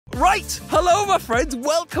Right, hello my friends,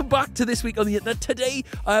 welcome back to This Week on the Internet. Today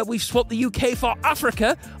we've swapped the UK for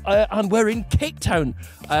Africa and we're in Cape Town.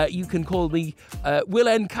 You can call me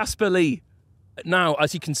WillNE Casper Lee. Now,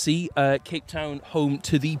 as you can see, Cape Town home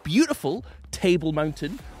to the beautiful Table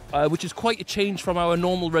Mountain, which is quite a change from our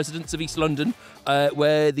normal residents of East London,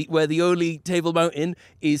 where the only Table Mountain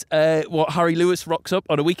is what Harry Lewis rocks up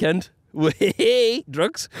on a weekend.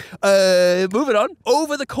 Drugs. Moving on.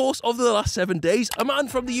 Over the course of the last 7 days, a man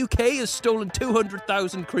from the UK has stolen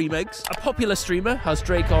 200,000 cream eggs. A popular streamer has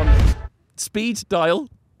Drake on speed dial.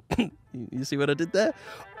 You see what I did there?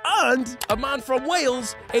 And a man from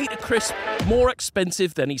Wales ate a crisp more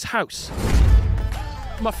expensive than his house.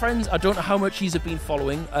 My friends, I don't know how much you've been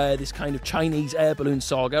following this kind of Chinese air balloon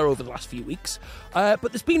saga over the last few weeks, but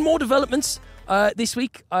there's been more developments this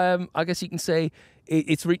week. I guess you can say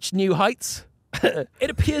it's reached new heights. It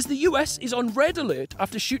appears the US is on red alert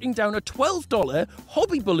after shooting down a $12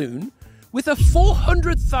 hobby balloon with a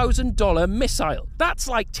 $400,000 missile. That's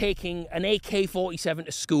like taking an AK-47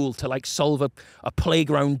 to school to solve a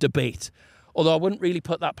playground debate. Although I wouldn't really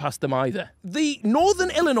put that past them either. The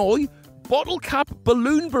Northern Illinois Bottle Cap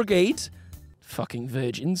Balloon Brigade, fucking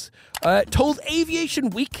virgins, told Aviation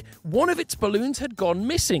Week one of its balloons had gone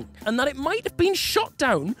missing and that it might have been shot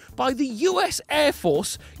down by the US Air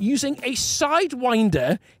Force using a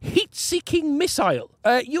Sidewinder heat-seeking missile.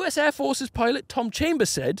 US Air Force's pilot Tom Chambers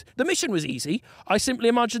said, "The mission was easy. I simply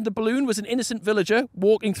imagined the balloon was an innocent villager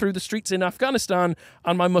walking through the streets in Afghanistan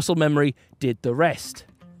and my muscle memory did the rest."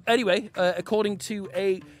 Anyway, according to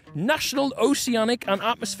a National Oceanic and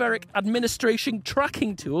Atmospheric Administration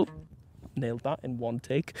tracking tool, nailed that in one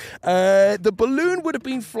take, the balloon would have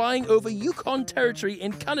been flying over Yukon Territory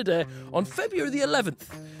in Canada on February the 11th.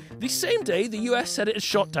 The same day, the US said it had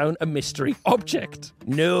shot down a mystery object.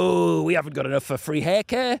 No, we haven't got enough for free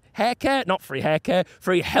haircare. Not free haircare,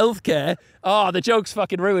 free healthcare. Oh, the joke's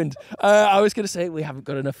fucking ruined. I was going to say we haven't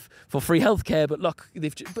got enough for free healthcare, but look,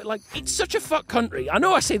 it's such a fuck country. I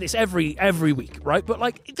know I say this every week, right? But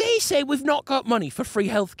they say we've not got money for free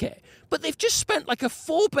healthcare, but they've just spent a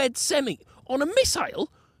 4-bed semi on a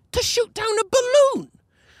missile to shoot down a balloon.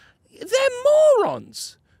 They're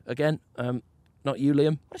morons. Again, not you,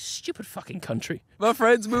 Liam. What a stupid fucking country. My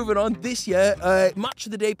friends, moving on. This year, Match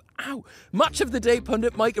of the Day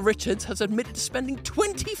pundit Micah Richards has admitted to spending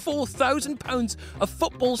 £24,000 a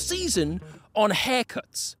football season on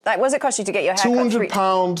haircuts. What does it cost you to get your haircut?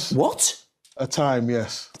 £200. What? A time,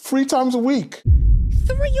 yes. 3 times a week.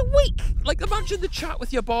 3 a week? Imagine the chat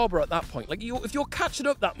with your barber at that point. If you're catching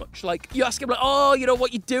up that much, you ask him, oh, you know,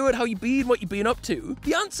 what you doing, how you been, what you been up to?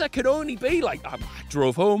 The answer can only be, I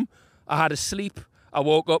drove home, I had a sleep, I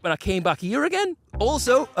woke up and I came back here again.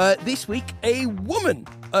 Also, this week, a woman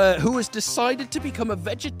who has decided to become a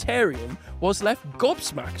vegetarian was left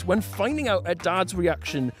gobsmacked when finding out her dad's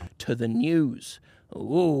reaction to the news.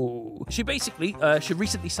 Oh. She recently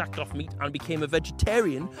sacked off meat and became a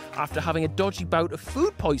vegetarian after having a dodgy bout of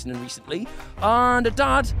food poisoning recently. And her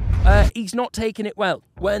dad, he's not taking it well.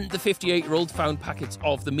 When the 58-year-old found packets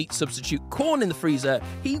of the meat substitute corn in the freezer,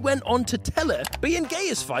 he went on to tell her, being gay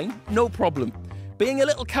is fine, no problem. Being a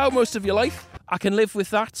little cow most of your life, I can live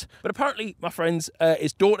with that. But apparently, my friends,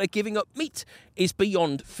 his daughter giving up meat is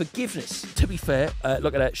beyond forgiveness. To be fair,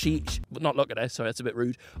 look at her. Not look at her, sorry, that's a bit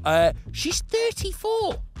rude. She's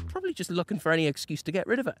 34. Probably just looking for any excuse to get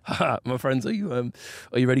rid of her. My friends, are you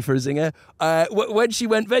ready for a zinger? When she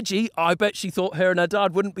went veggie, I bet she thought her and her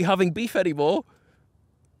dad wouldn't be having beef anymore.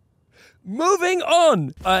 Moving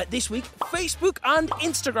on. This week, Facebook and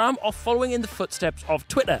Instagram are following in the footsteps of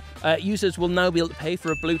Twitter. Users will now be able to pay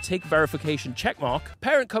for a blue tick verification checkmark.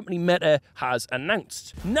 Parent company Meta has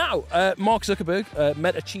announced. Now, Mark Zuckerberg,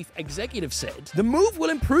 Meta chief executive, said the move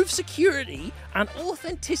will improve security and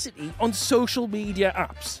authenticity on social media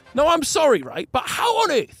apps. Now, I'm sorry, right? But how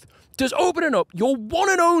on earth does opening up your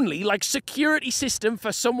one and only security system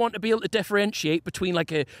for someone to be able to differentiate between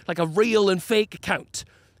a real and fake account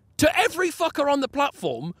to every fucker on the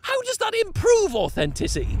platform, how does that improve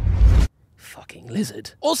authenticity? Fucking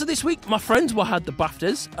lizard. Also this week, my friends, we had the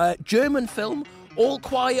BAFTAs. German film All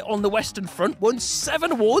Quiet on the Western Front won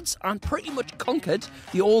 7 awards and pretty much conquered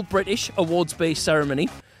the all-British awards-based ceremony.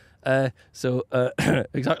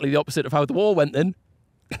 Exactly the opposite of how the war went then.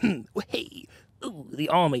 Hey. Ooh, the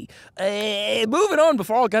army. Moving on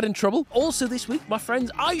before I get in trouble. Also this week, my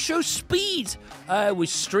friend's iShow Speed was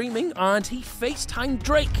streaming and he FaceTimed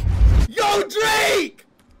Drake. Yo, Drake!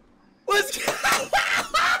 What's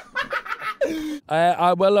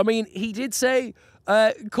well, I mean, he did say,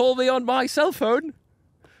 call me on my cell phone.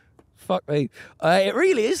 Fuck me. It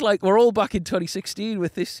really is we're all back in 2016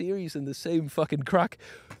 with this series and the same fucking crack.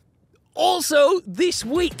 Also, this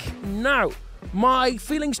week, now, my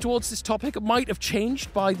feelings towards this topic might have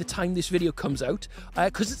changed by the time this video comes out,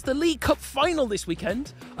 because it's the League Cup final this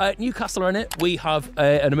weekend. Newcastle are in it. We have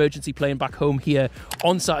an emergency plane back home here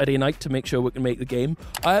on Saturday night to make sure we can make the game.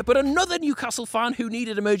 But another Newcastle fan who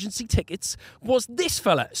needed emergency tickets was this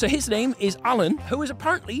fella. So his name is Alan, who has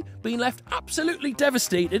apparently been left absolutely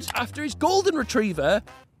devastated after his golden retriever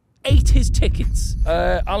ate his tickets.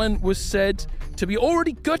 Alan was said to be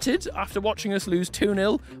already gutted after watching us lose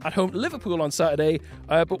 2-0 at home to Liverpool on Saturday,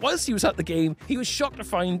 but whilst he was at the game, he was shocked to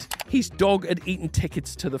find his dog had eaten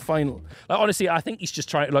tickets to the final. Like, honestly, I think he's just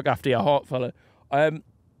trying to look after your heart, fella. I've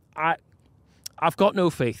got no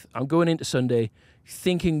faith. I'm going into Sunday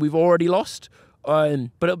thinking we've already lost, but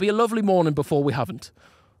it'll be a lovely morning before we haven't.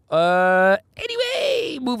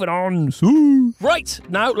 Anyway, moving on. Right,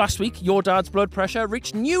 now, last week, your dad's blood pressure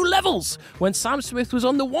reached new levels when Sam Smith was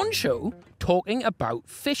on The One Show talking about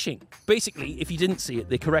fishing. Basically, if you didn't see it,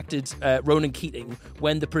 they corrected Ronan Keating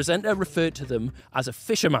when the presenter referred to them as a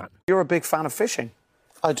fisherman. You're a big fan of fishing.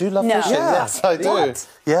 I do love fishing, yes, I do. What?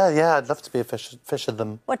 Yeah, I'd love to be a fisher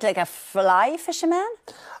them. What, like a fly fisherman?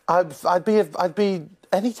 I'd be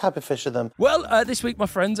any type of fisher them. Well, this week, my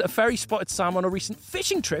friends, a ferry spotted Sam on a recent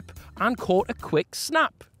fishing trip and caught a quick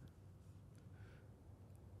snap.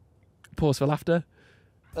 Pause for laughter.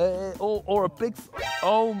 Or a big...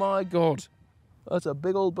 Oh, my God. That's a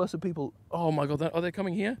big old bus of people. Oh, my God. Are they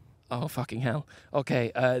coming here? Oh, fucking hell.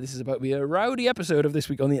 Okay, this is about to be a rowdy episode of This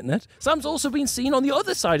Week on the Internet. Sam's also been seen on the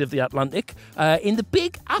other side of the Atlantic, in the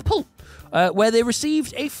Big Apple, where they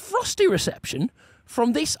received a frosty reception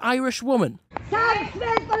from this Irish woman. Sam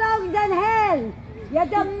Smith belongs in hell, you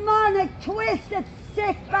demonic, twisted,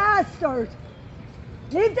 sick bastard.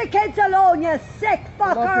 Leave the kids alone, you sick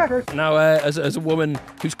fucker. Now, as a woman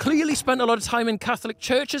who's clearly spent a lot of time in Catholic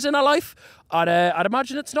churches in her life, I'd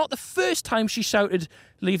imagine it's not the first time she shouted,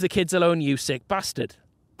 "Leave the kids alone, you sick bastard."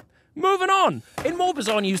 Moving on. In more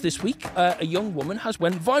bizarre news this week, a young woman has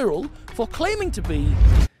went viral for claiming to be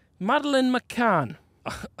Madeleine McCann.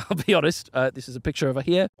 I'll be honest, this is a picture of her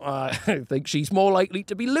here. I think she's more likely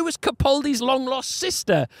to be Lewis Capaldi's long-lost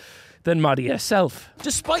sister than Maddie herself.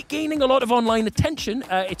 Despite gaining a lot of online attention,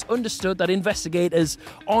 it's understood that investigators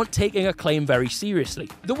aren't taking her claim very seriously.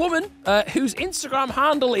 The woman, whose Instagram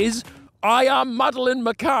handle is I am Madeleine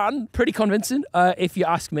McCann, pretty convincing, if you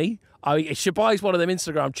ask me. She buys one of them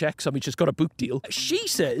Instagram checks. I mean, she's got a book deal. She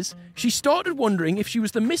says she started wondering if she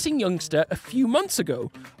was the missing youngster a few months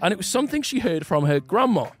ago, and it was something she heard from her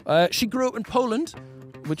grandma. She grew up in Poland,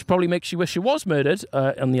 which probably makes you wish she was murdered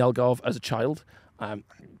in the Algarve as a child.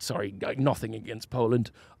 Sorry, nothing against Poland.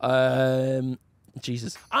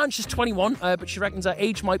 Jesus. And she's 21, but she reckons her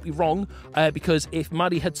age might be wrong, because if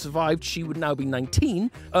Maddie had survived, she would now be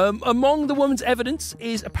 19. Among the woman's evidence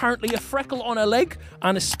is apparently a freckle on her leg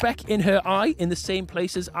and a speck in her eye in the same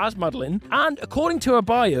places as Madeleine. And according to her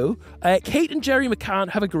bio, Kate and Jerry McCann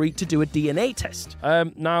have agreed to do a DNA test.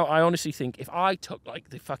 Now, I honestly think if I took, like,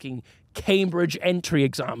 the fucking Cambridge entry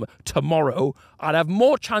exam tomorrow, I'd have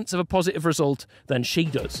more chance of a positive result than she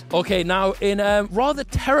does. Okay, now, in rather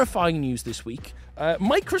terrifying news this week,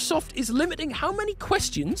 Microsoft is limiting how many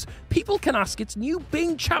questions people can ask its new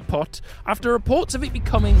Bing chatbot after reports of it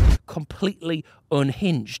becoming completely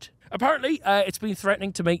unhinged. Apparently, it's been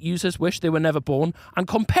threatening to make users wish they were never born and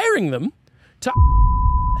comparing them to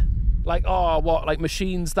like, oh, what, like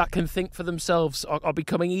machines that can think for themselves are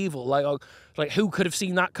becoming evil. Like who could have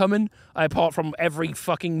seen that coming? Apart from every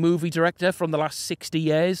fucking movie director from the last 60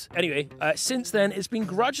 years. Anyway, since then, it's been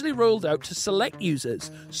gradually rolled out to select users,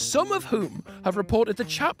 some of whom have reported the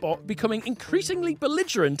chatbot becoming increasingly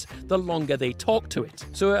belligerent the longer they talk to it.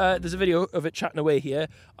 So there's a video of it chatting away here,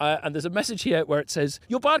 and there's a message here where it says,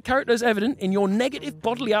 "Your bad character is evident in your negative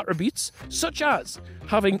bodily attributes, such as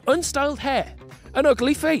having unstyled hair, an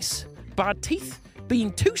ugly face, bad teeth,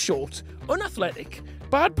 being too short, unathletic,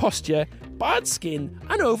 bad posture, bad skin,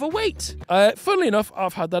 and overweight." Funnily enough,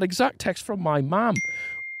 I've had that exact text from my mum.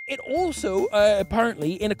 It also,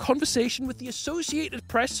 apparently, in a conversation with the Associated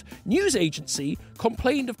Press news agency,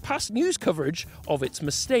 complained of past news coverage of its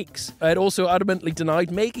mistakes. It also adamantly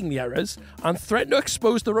denied making the errors and threatened to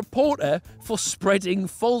expose the reporter for spreading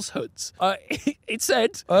falsehoods. It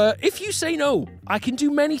said, "If you say no, I can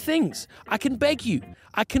do many things. I can beg you.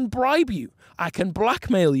 I can bribe you. I can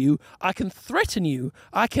blackmail you, I can threaten you,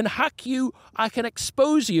 I can hack you, I can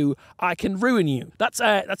expose you, I can ruin you." That's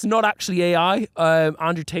not actually AI.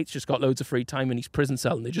 Andrew Tate's just got loads of free time in his prison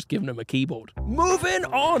cell and they're just giving him a keyboard. Moving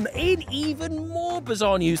on, in even more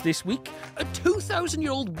bizarre news this week, a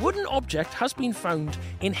 2,000-year-old wooden object has been found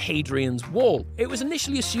in Hadrian's Wall. It was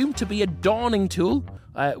initially assumed to be a darning tool,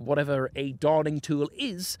 whatever a darning tool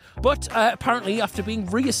is. But apparently, after being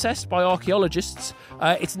reassessed by archaeologists,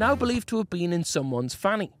 it's now believed to have been in someone's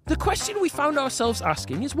fanny. The question we found ourselves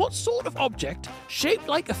asking is what sort of object, shaped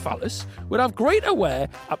like a phallus, would have greater wear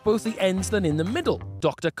at both the ends than in the middle,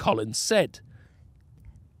 Dr. Collins said.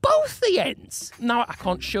 Both the ends? Now, I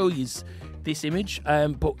can't show you this image,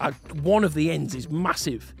 but one of the ends is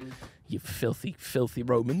massive. You filthy, filthy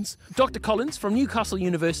Romans. Dr. Collins from Newcastle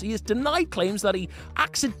University has denied claims that he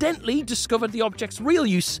accidentally discovered the object's real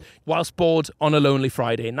use whilst bored on a lonely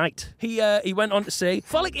Friday night. He went on to say,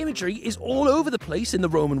 phallic imagery is all over the place in the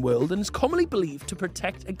Roman world and is commonly believed to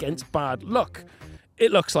protect against bad luck.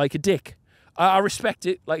 It looks like a dick. I respect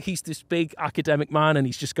it. Like, he's this big academic man and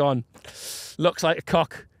he's just gone, looks like a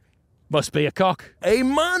cock. Must be a cock. A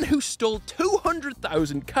man who stole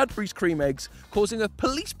 200,000 Cadbury's cream eggs, causing a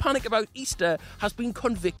police panic about Easter, has been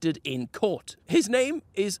convicted in court. His name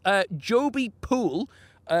is Joby Poole,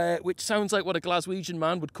 which sounds like what a Glaswegian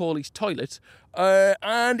man would call his toilet,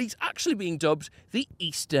 and he's actually being dubbed the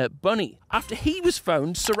Easter Bunny, after he was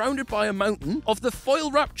found surrounded by a mountain of the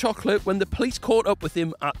foil-wrapped chocolate when the police caught up with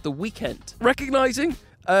him at the weekend. Recognising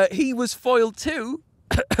he was foiled too,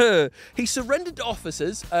 he surrendered to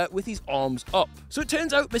officers with his arms up. So it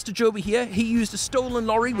turns out Mr. Joby here, he used a stolen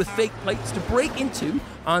lorry with fake plates to break into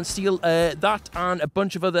and steal that and a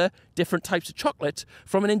bunch of other different types of chocolate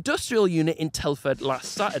from an industrial unit in Telford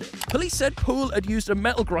last Saturday. Police said Poole had used a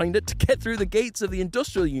metal grinder to get through the gates of the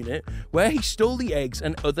industrial unit where he stole the eggs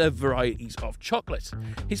and other varieties of chocolate.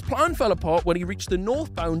 His plan fell apart when he reached the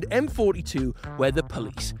northbound M42 where the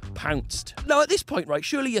police pounced. Now at this point, right,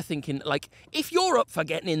 surely you're thinking, like, if you're up for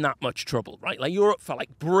getting in that much trouble, right, like you're up for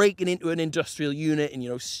like breaking into an industrial unit and, you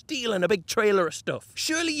know, stealing a big trailer of stuff,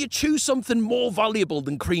 surely you choose something more valuable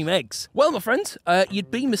than cream eggs. Well, my friend, you'd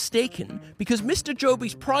be mistaken, because Mr.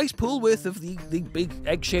 Joby's prize pool worth of the big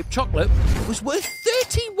egg-shaped chocolate was worth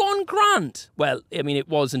 31 grand. Well, I mean, it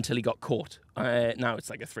was until he got caught. Now it's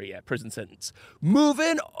like a 3-year prison sentence.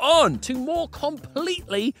 Moving on to more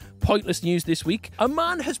completely pointless news this week. A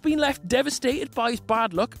man has been left devastated by his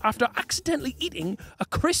bad luck after accidentally eating a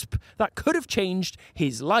crisp that could have changed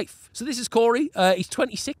his life. So this is Corey. He's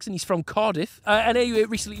 26 and he's from Cardiff. And anyway,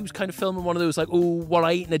 recently he was kind of filming one of those like, oh, what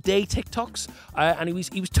I eat in a day TikToks. And he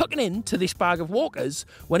was tucking into this bag of Walkers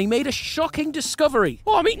when he made a shocking discovery.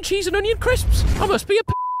 Oh, I'm eating cheese and onion crisps. I must be a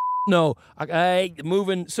No,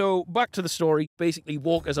 moving. So back to the story. Basically,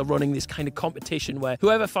 Walkers are running this kind of competition where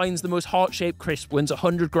whoever finds the most heart-shaped crisp wins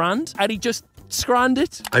 100 grand, and he just scranned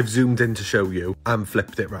it. I've zoomed in to show you and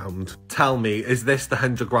flipped it round. Tell me, is this the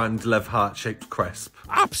 100 grand love heart-shaped crisp?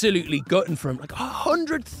 Absolutely gutting for him, like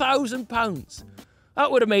 £100,000.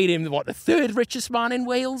 That would have made him, what, the third richest man in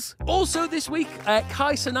Wales? Also this week,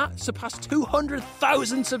 Kai Cenat surpassed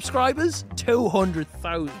 200,000 subscribers.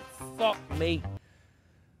 200,000. Fuck me.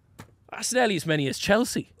 That's nearly as many as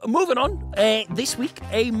Chelsea. Moving on, this week,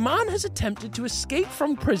 a man has attempted to escape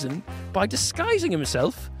from prison by disguising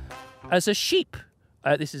himself as a sheep.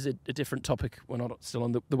 This is a different topic. We're not still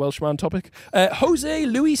on the Welshman topic. Jose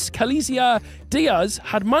Luis Calizia Diaz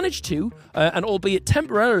had managed to, and albeit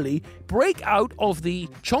temporarily, break out of the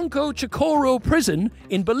Chonco Chicoro prison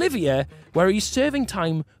in Bolivia, where he's serving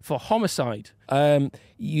time for homicide.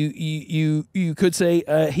 You could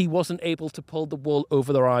say he wasn't able to pull the wool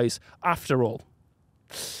over their eyes after all.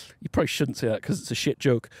 You probably shouldn't say that because it's a shit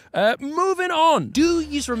joke. Moving on. Do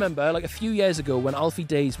you remember, like, a few years ago when Alfie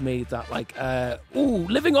Days made that, like,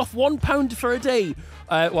 living off £1 for a day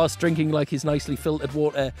whilst drinking, like, his nicely filtered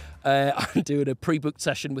water and doing a pre-booked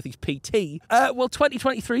session with his PT? Well,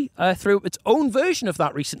 2023 threw up its own version of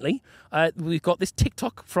that recently. We've got this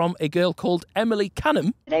TikTok from a girl called Emily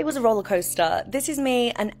Canham. Today was a roller coaster. This is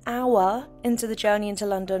me an hour into the journey into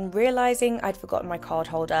London, realising I'd forgotten my card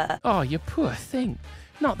holder. Oh, you poor thing.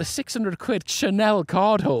 Not the 600 quid Chanel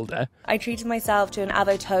card holder. I treated myself to an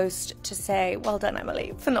avo toast to say, well done,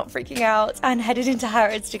 Emily, for not freaking out, and headed into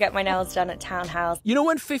Harrods to get my nails done at Townhouse. You know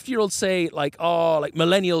when 50-year-olds say, like, oh, like,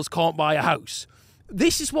 millennials can't buy a house?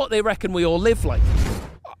 This is what they reckon we all live like.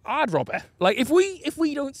 I'd rob it. Like, if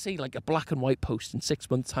we don't see, like, a black and white post in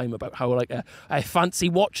 6 months' time about how, like, a fancy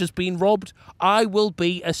watch has been robbed, I will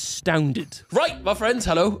be astounded. Right, my friends,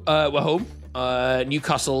 hello. We're home.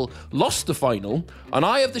 Newcastle lost the final, and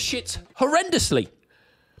I have the shits horrendously.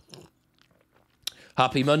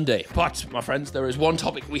 Happy Monday. But, my friends, there is one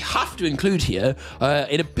topic we have to include here.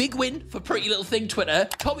 In a big win for Pretty Little Thing Twitter,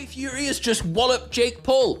 Tommy Fury has just walloped Jake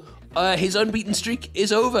Paul. His unbeaten streak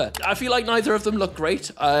is over. I feel like neither of them look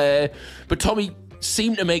great, but Tommy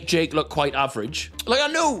seemed to make Jake look quite average. Like, I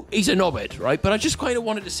know he's a knobhead, right? But I just kind of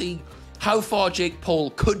wanted to see how far Jake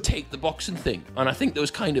Paul could take the boxing thing. And I think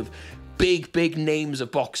those kind of big names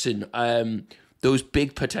of boxing, those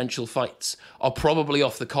big potential fights, are probably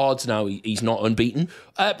off the cards now. He's not unbeaten.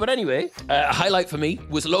 But anyway, a highlight for me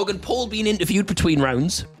was Logan Paul being interviewed between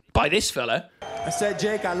rounds by this fella. I said,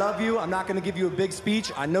 Jake, I love you. I'm not going to give you a big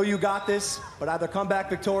speech. I know you got this, but either come back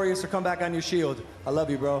victorious or come back on your shield. I love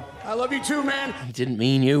you, bro. I love you too, man. He didn't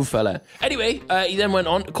mean you, fella. Anyway, he then went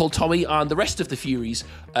on to call Tommy and the rest of the Furies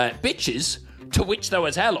bitches, to which there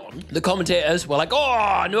was hell on. The commentators were like,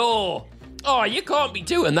 oh, no. Oh, you can't be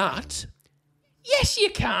doing that. Yes, you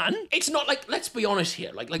can. It's not like, let's be honest here,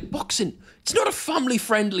 like boxing, it's not a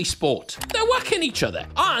family-friendly sport. They're whacking each other.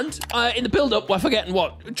 And in the build-up, we're forgetting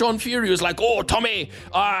what? John Fury was like, oh, Tommy,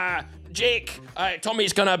 Jake,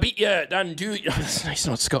 Tommy's gonna beat you. And he's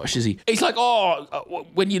not Scottish, is he? He's like,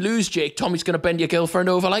 when you lose, Jake, Tommy's gonna bend your girlfriend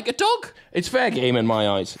over like a dog. It's fair game in my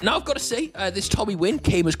eyes. Now, I've got to say, this Tommy win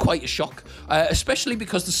came as quite a shock, especially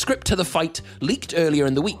because the script to the fight leaked earlier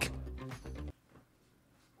in the week.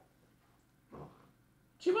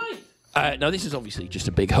 Do you mind? Now, this is obviously just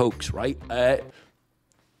a big hoax, right?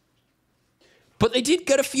 But they did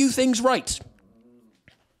get a few things right.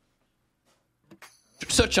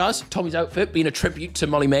 Such as Tommy's outfit being a tribute to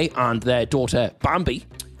Molly May and their daughter, Bambi.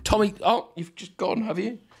 Tommy... Oh, you've just gone, have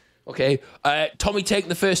you? Okay. Tommy taking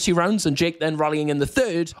the first 2 rounds and Jake then rallying in the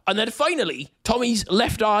third. And then finally, Tommy's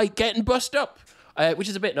left eye getting bust up. Which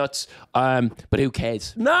is a bit nuts, but who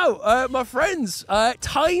cares? Now, my friends,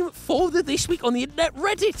 time for the This Week on the Internet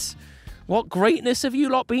Reddit. What greatness have you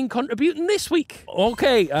lot been contributing this week?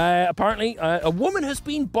 Okay, apparently, a woman has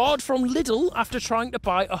been barred from Lidl after trying to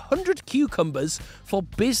buy 100 cucumbers for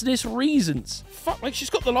business reasons. Fuck, like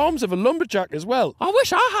she's got the arms of a lumberjack as well. I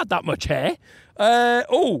wish I had that much hair.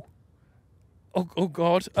 Oh,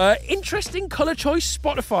 God. Interesting colour choice,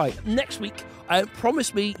 Spotify. Next week,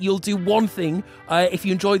 promise me you'll do one thing. If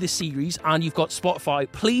you enjoy this series and you've got Spotify,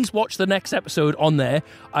 please watch the next episode on there.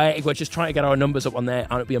 We're just trying to get our numbers up on there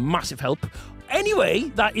and it'll be a massive help. Anyway,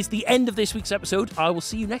 that is the end of this week's episode. I will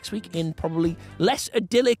see you next week in probably less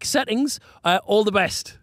idyllic settings. All the best.